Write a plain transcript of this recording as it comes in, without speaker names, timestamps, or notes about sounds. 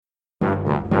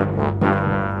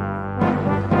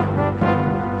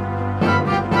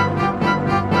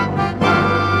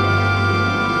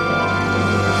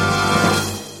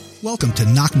welcome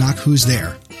to Knock Knock Who's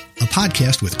There, a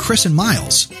podcast with Chris and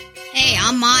Miles. Hey,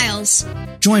 I'm Miles.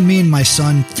 Join me and my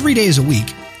son 3 days a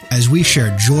week as we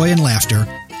share joy and laughter,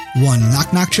 one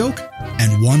knock-knock joke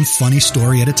and one funny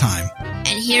story at a time.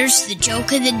 And here's the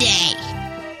joke of the day.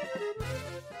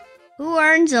 Who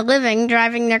earns a living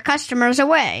driving their customers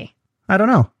away? I don't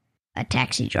know. A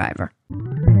taxi driver.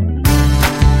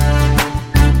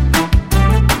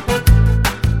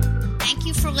 Thank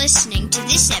you for listening to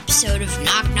this episode of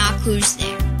Knock Knock Who's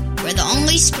There, where the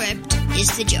only script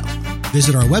is the joke.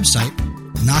 Visit our website,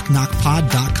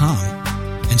 knockknockpod.com,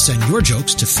 and send your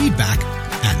jokes to feedback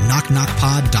at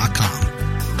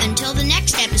knockknockpod.com. Until the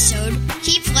next episode,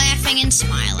 keep laughing and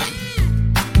smiling.